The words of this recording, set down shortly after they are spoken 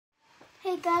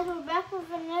Hey guys, we're back with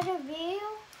another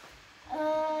video.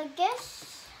 I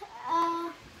guess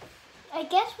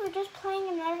we're just playing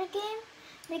another game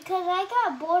because I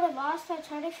got bored of All Star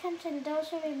Defense and Those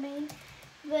Who Remain,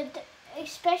 but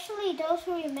especially Those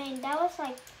Who Remain. That was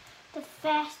like the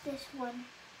fastest one.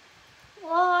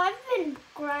 Well, I've been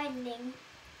grinding,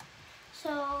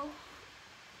 so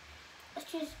let's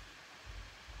just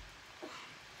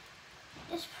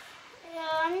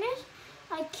on this.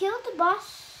 I killed the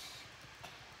boss.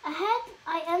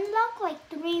 I unlocked like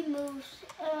 3 moves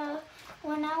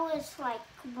when I was like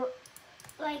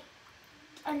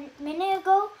a minute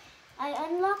ago. I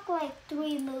unlocked like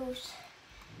 3 moves.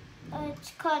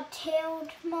 It's called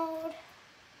tailed mode.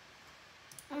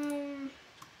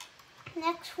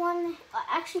 Next one,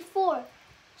 actually 4.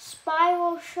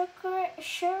 Spiral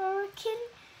shuriken,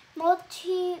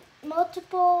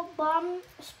 multiple bomb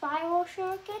spiral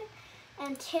shuriken,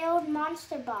 and tailed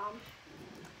monster bomb.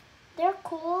 They're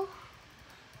cool.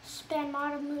 Spam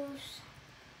auto moves.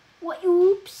 What?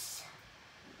 Oops.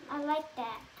 I like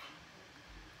that.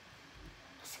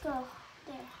 Let's go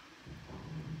there.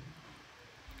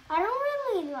 I don't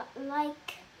really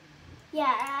like.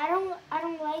 Yeah, I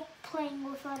don't like playing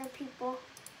with other people.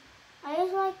 I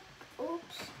just like.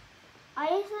 Oops. I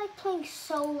just like playing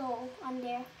solo on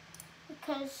there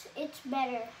because it's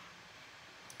better.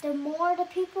 The more the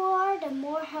people are, the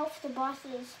more health the boss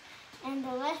is. And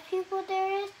the less people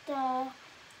there is, the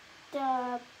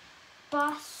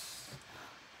boss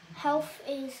health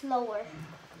is lower.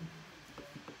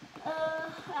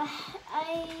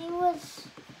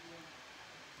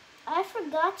 I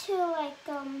forgot to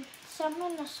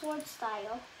summon a sword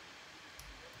style.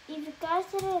 If you guys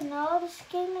didn't know, this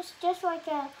game is just like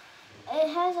it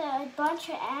has a bunch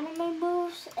of anime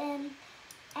moves and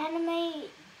anime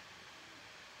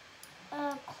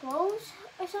clothes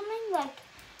or something, like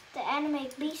the anime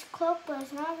beast cloak, but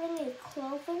it's not really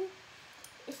clothing.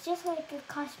 It's just like a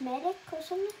cosmetic or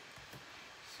something.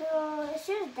 So it's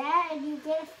just that, and you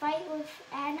get a fight with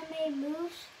anime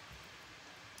moves.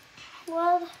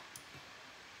 Well,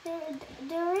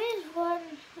 there is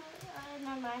one.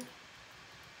 Never mind.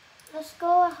 Let's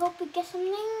go. I hope we get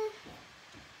something.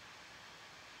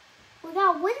 We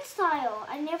got wind style.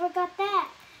 I never got that.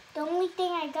 The only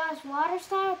thing I got is water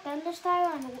style, thunder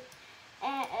style,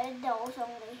 and those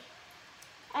only.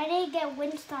 I didn't get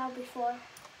wind style before.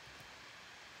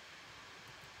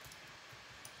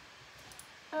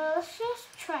 Let's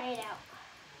just try it out.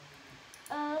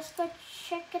 Let's go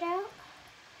check it out.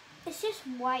 It's just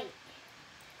white.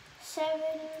 7.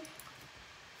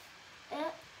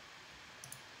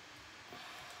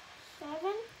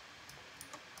 7?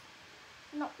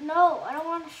 No, I don't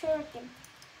want a shuriken.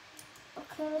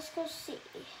 Okay, let's go see.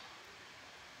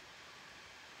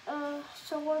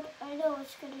 Sword, I know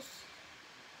it's gonna.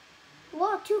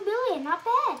 Whoa, 2 billion, not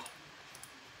bad.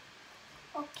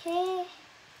 Okay,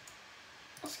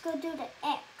 let's go do the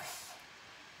X.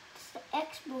 It's the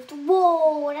X move.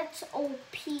 Whoa, that's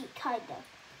OP kinda.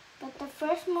 But the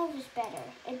first move is better.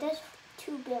 It does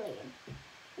 2 billion.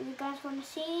 If you guys want to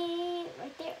see,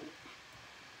 right there.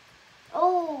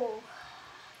 Oh,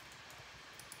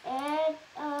 and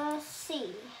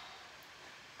C.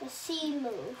 The C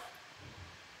move.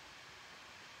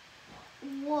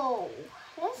 Whoa,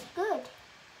 that's good.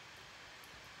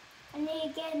 I need to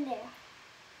get in there.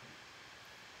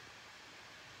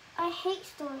 I hate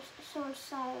sword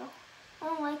style. I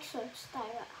don't like sword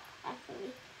style,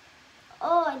 actually.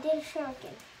 Oh, I did a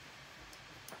shuriken.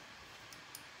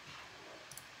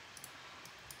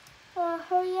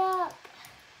 Hurry up.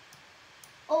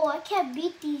 Oh, I can't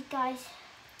beat these guys.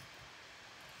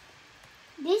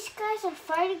 These guys are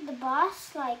fighting the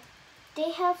boss, like,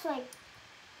 they have, like,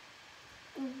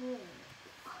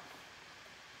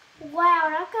 wow,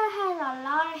 that guy has a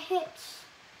lot of hits.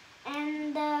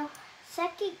 And the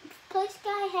second place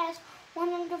guy has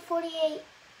 148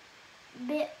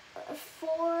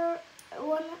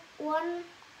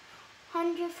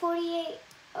 148.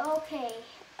 Okay,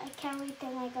 I can't read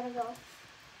them. I gotta go.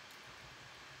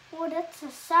 Oh, that's the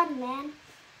sun, man.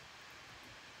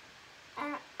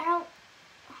 I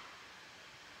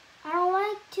don't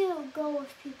like to go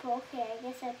with people. Okay, I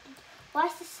guess I. Why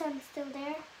is the sun still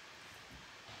there?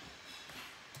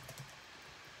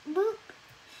 Boop.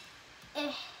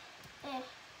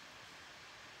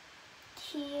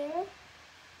 Here.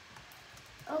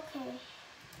 Okay.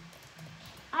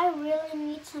 I really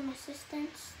need some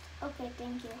assistance. Okay,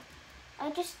 thank you.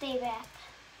 I'll just stay back.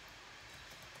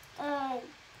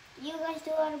 You guys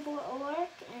do all the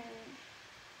work, and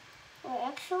well,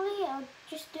 actually, I'll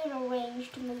just do the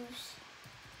ranged moves.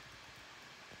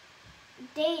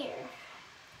 There.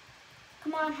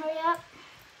 Come on, hurry up.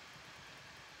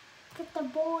 at the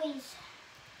boys.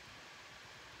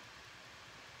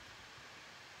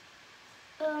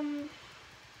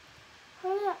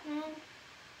 Hurry up, man.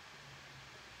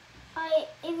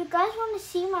 If you guys want to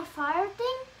see my fire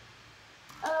thing,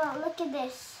 look at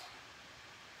this.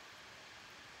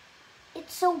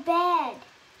 It's so bad.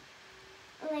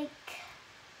 Like,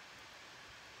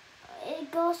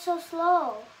 it goes so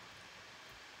slow.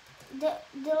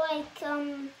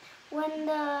 When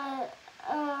the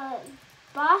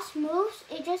boss moves,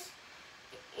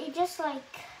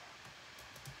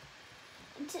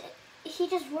 he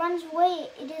just runs away.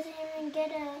 It doesn't even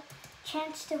get a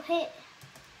chance to hit,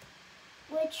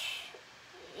 which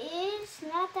is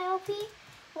not that OP.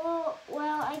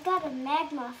 Well, I got a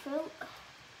magma fruit,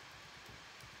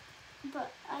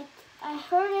 but I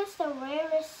heard it's the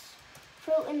rarest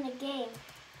fruit in the game.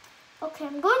 Okay,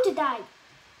 I'm going to die.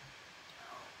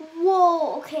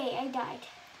 Whoa, okay, I died.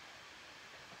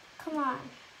 Come on.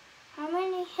 How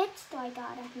many hits do I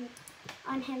got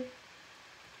on him?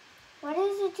 Why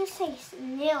does it just say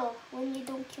nil when you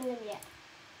don't kill him yet?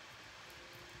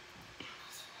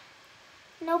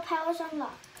 No powers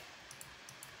unlocked.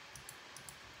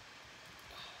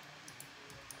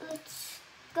 Let's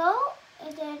go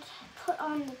and then put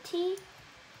on the T.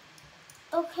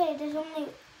 Okay, there's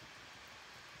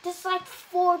like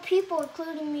 4 people,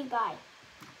 including me, guy.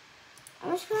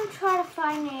 I'm just gonna try to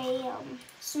find a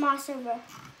small server.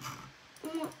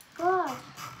 Oh my god.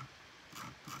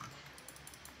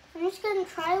 I'm just gonna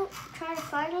try to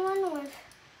find one with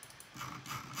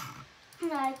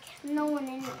like no one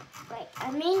in it. Like, I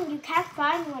mean, you can't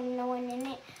find one no one in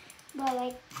it, but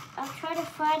like I'll try to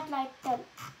find like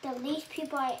the least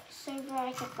people server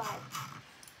I can find.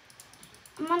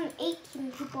 I'm on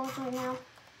 18 people right now.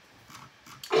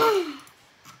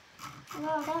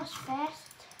 Wow, that was fast.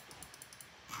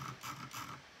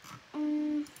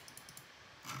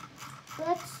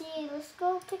 Let's see. Let's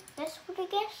go pick this one, I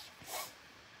guess.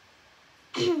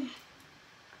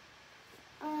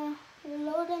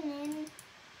 Loading in.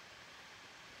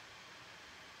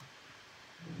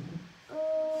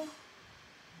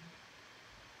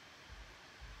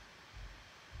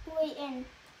 Wait in.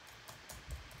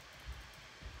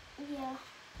 Yeah.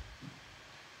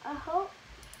 I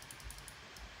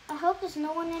hope there's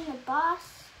no one in the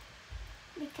boss,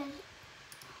 because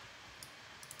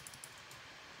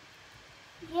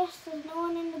yes, there's no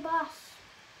one in the boss.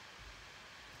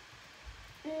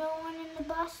 No one in the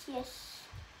boss, yes.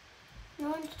 No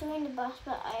one's joining the boss,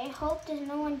 but I hope there's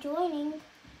no one joining.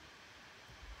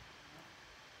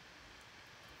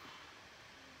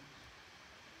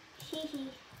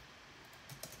 Hee.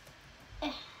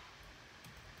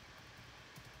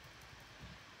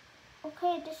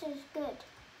 Okay, this is good.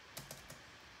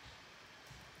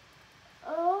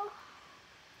 O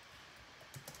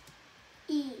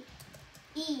E.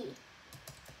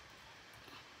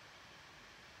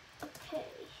 Okay.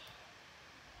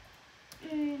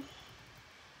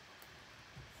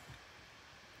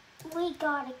 We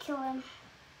gotta kill him.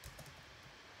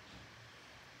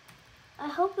 I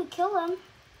hope we kill him.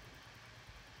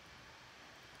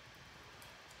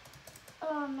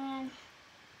 Oh man.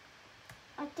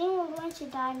 I think we're going to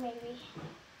die maybe.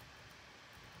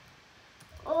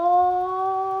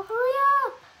 Oh, hurry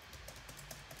up!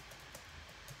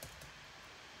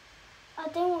 I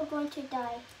think we're going to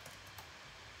die.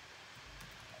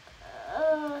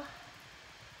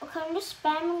 Okay, I'm just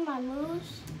spamming my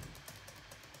moves.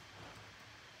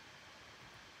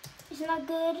 It's not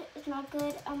good. It's not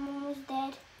good. I'm almost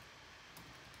dead.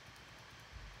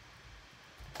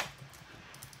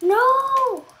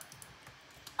 No!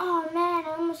 Oh man, I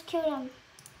almost killed him.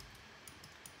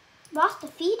 Boss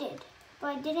defeated, but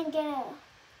I didn't get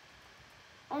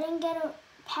a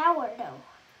power though.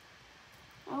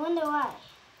 I wonder why.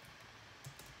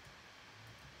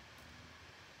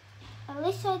 At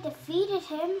least I defeated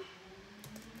him.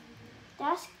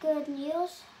 That's good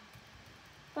news.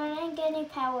 But I didn't get any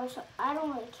power, so I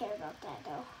don't really care about that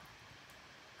though.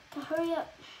 Okay, hurry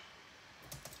up.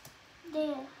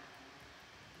 There.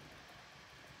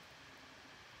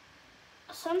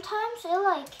 Sometimes when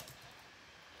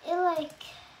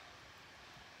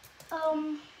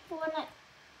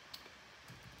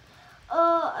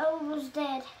I was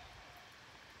dead.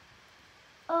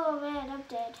 Oh man, I'm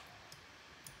dead.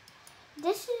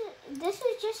 This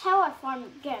is just how I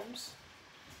farm gems,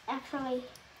 actually.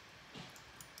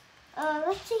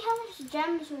 Let's see how much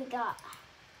gems we got.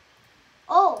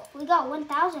 Oh, we got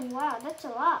 1,000. Wow, that's a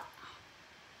lot.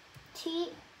 Okay,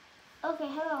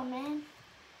 hello, man.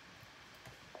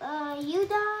 You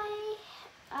die.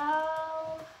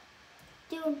 I'll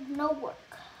do no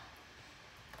work.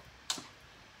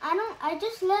 I I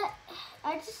just let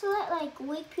like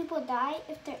weak people die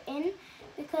if they're in,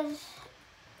 because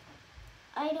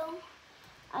I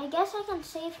guess I can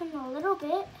save him a little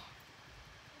bit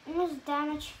and just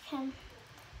damage him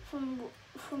from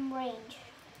range.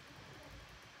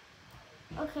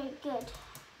 Okay, good.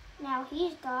 Now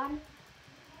he's gone.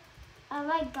 I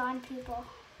like gone people.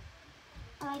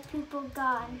 I like people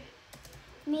gone.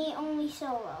 Me only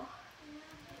solo.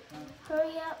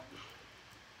 Hurry up.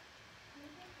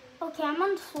 Okay, I'm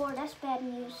on the floor. That's bad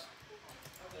news.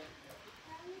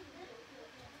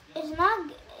 It's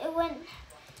not when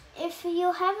if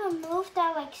you have a move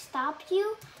that like stopped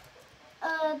you.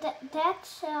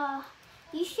 That's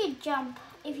you should jump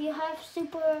if you have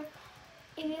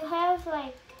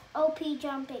like OP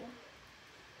jumping.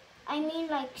 I mean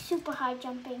like super high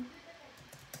jumping.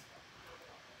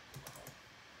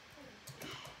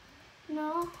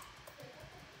 No.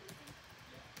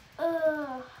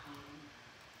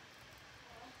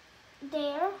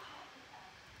 There.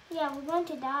 Yeah, we're going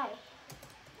to die.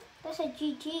 That's a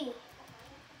GG.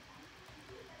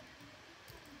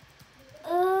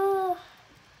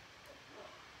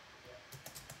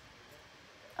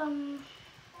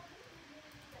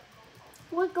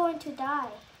 We're going to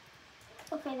die.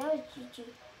 Okay, that was GG.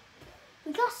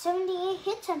 We got 78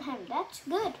 hits on him. That's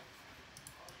good.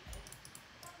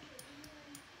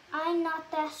 I'm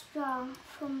not that strong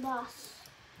from boss.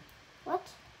 What?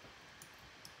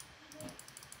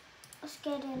 Let's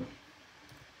get in.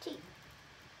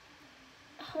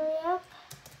 Hurry up.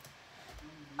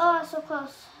 Oh, so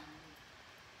close.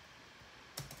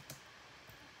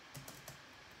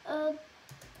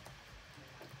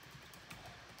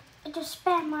 I just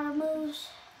spam out of moves.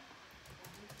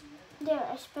 There,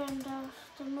 I spammed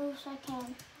the moves I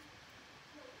can.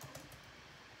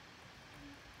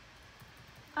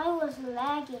 I was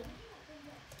lagging.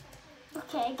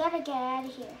 Okay, I gotta get out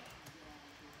of here.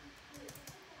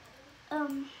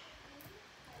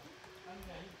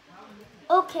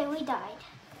 Okay, we died.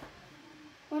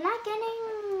 We're not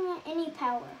getting any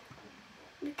power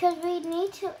because we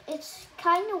need to. It's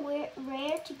kind of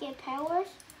rare to get powers,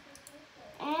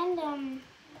 and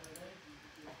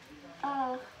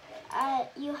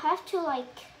you have to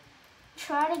like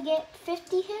try to get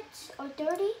 50 hits or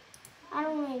 30. I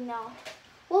don't really know.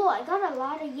 Oh, I got a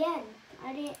lot of yen.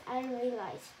 I didn't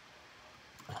realize.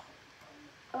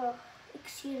 Oh,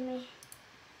 excuse me.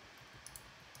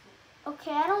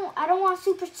 Okay, I don't want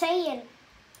Super Saiyan.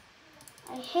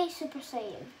 I hate Super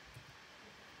Saiyan.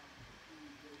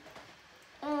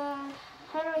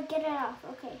 How do I get it off?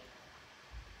 Okay.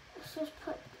 Let's just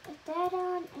put that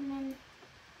on and then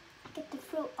get the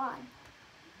fruit on.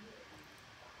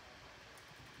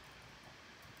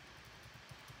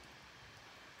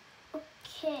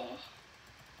 Okay.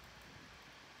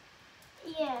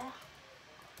 Yeah.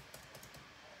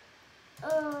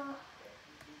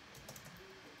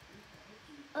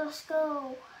 Let's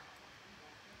go.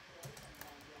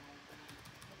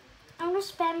 I'm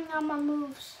just spamming on my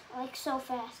moves like so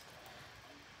fast.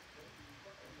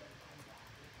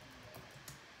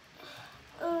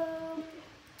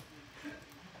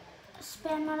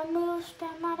 Spam out of moves,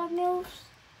 spam out of moves.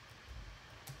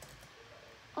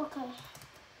 Okay.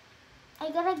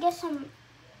 I gotta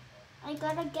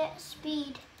get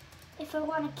speed if I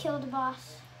want to kill the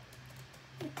boss.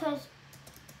 Because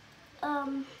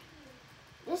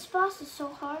this boss is so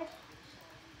hard.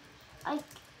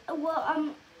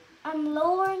 I'm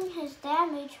lowering his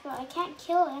damage, but I can't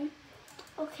kill him.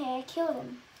 Okay, I killed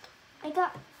him. I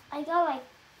got like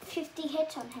 50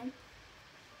 hits on him.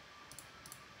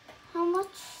 How much?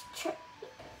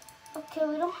 Okay,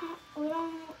 we don't.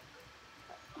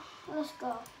 Let's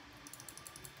go.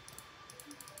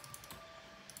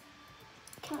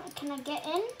 Can I get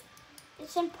in?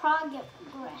 It's in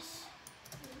progress.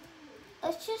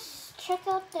 Let's just check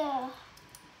out the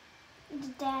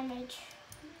damage.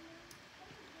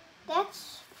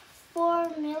 That's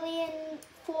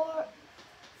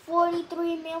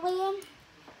 43 million.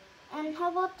 And how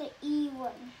about the E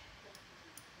one?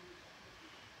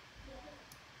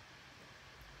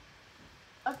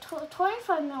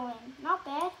 25 million, not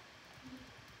bad.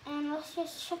 And let's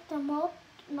just check the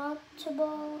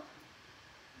multiple.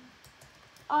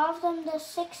 All of them, the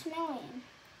 6 million.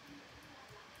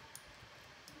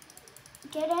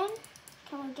 Get in?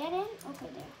 Can we get in? Okay,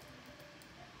 there.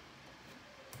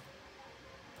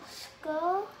 Let's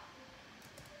go.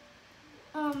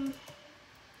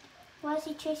 Why is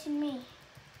he chasing me?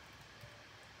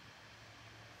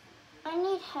 I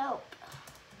need help.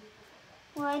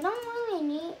 Well, I don't really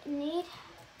need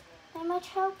that much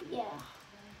help. Yeah.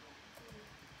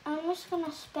 I'm just gonna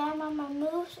spam on my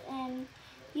moves and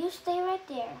you stay right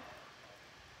there.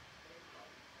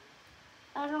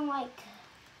 I don't like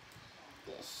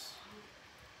this.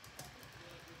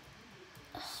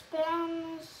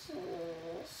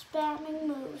 Spamming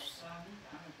moves.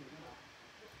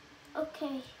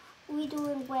 Okay, we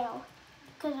doing well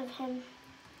because of him.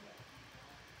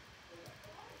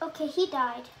 Okay, he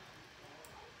died.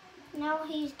 Now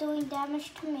he's doing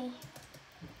damage to me.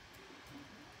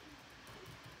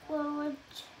 Well,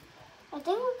 I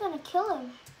think we're gonna kill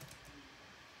him.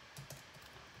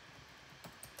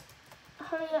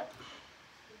 Hurry up.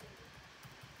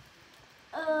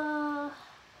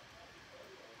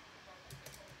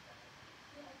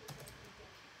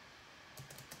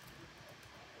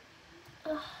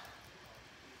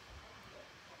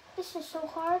 This is so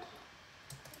hard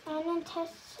and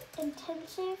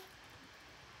intensive.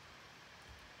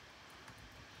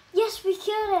 Yes, we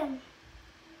killed him.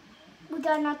 We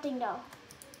got nothing though.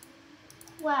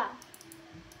 Wow.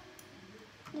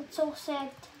 That's so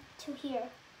sad to hear.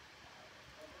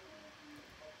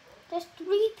 There's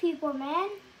 3 people, man.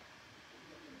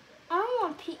 I don't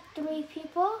want 3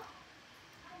 people.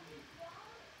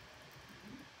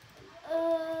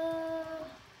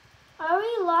 I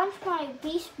already launched my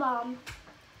beast bomb.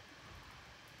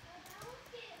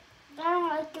 I don't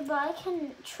like it, but I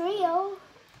can trio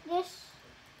this.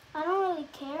 I don't really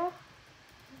care.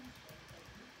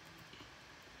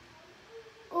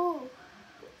 Ooh,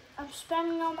 I'm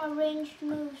spamming all my ranged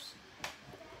moves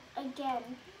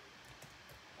again.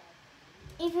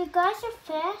 If you guys are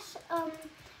fast,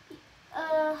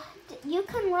 you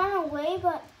can run away,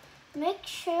 but make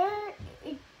sure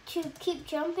to keep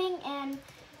jumping and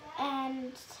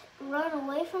run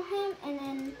away from him,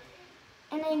 and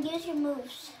then use your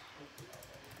moves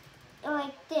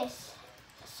like this,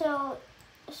 so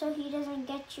he doesn't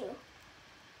get you.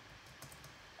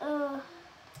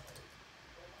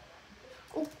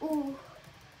 Ooh.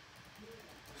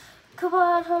 Come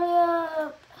on, hurry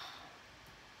up.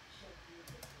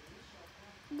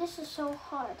 This is so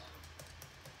hard.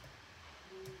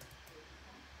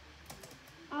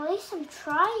 At least I'm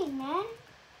trying, man.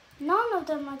 None of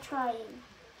them are trying.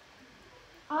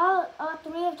 All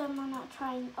 3 of them are not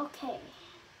trying. Okay.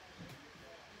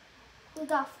 We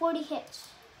got 40 hits.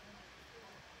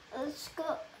 Let's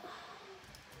go.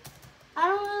 I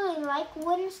don't really like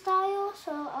wooden style,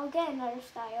 so I'll get another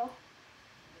style.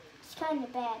 It's kind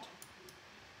of bad.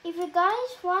 If you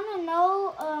guys want to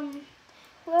know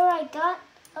where I got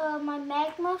my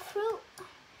magma fruit,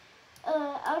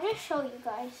 I'll just show you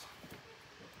guys.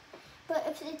 But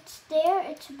if it's there,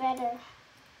 it's better.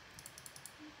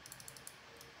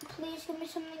 Please give me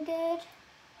something good.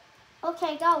 Okay,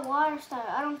 I got water style.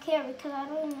 I don't care because I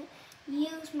don't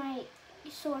use my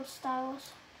sword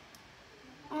styles.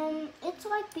 It's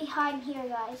like behind here,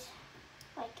 guys.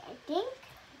 Like, I think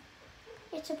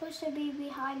it's supposed to be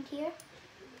behind here.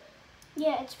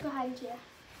 Yeah, it's behind here.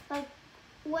 Like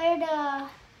where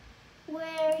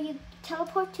you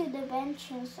teleport to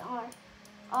dimensions are.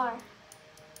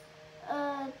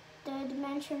 The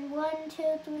dimension 1,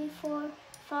 2, 3, 4,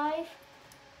 5.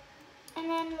 And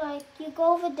then like you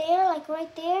go over there, like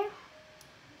right there,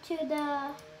 to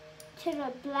the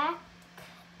black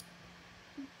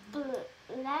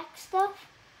stuff,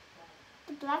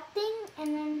 the black thing,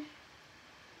 and then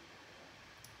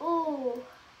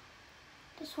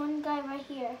this one guy right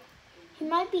here. He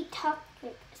might be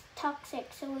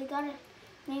toxic, so we gotta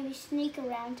maybe sneak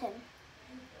around him.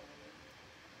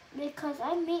 Because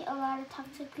I meet a lot of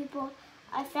toxic people.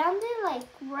 I found it like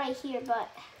right here, but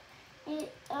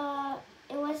it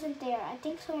wasn't there. I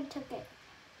think someone took it.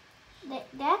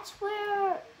 That's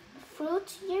where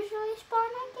fruits usually spawn,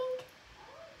 I think,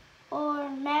 or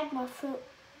magma fruit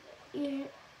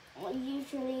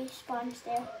usually spawns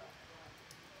there.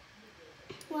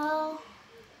 Well,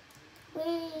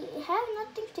 we have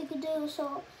nothing to do,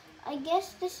 so I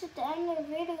guess this is the end of the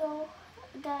video,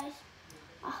 guys.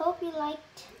 I hope you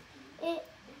liked it,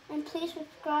 and please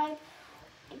subscribe.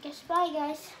 I guess bye,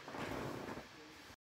 guys.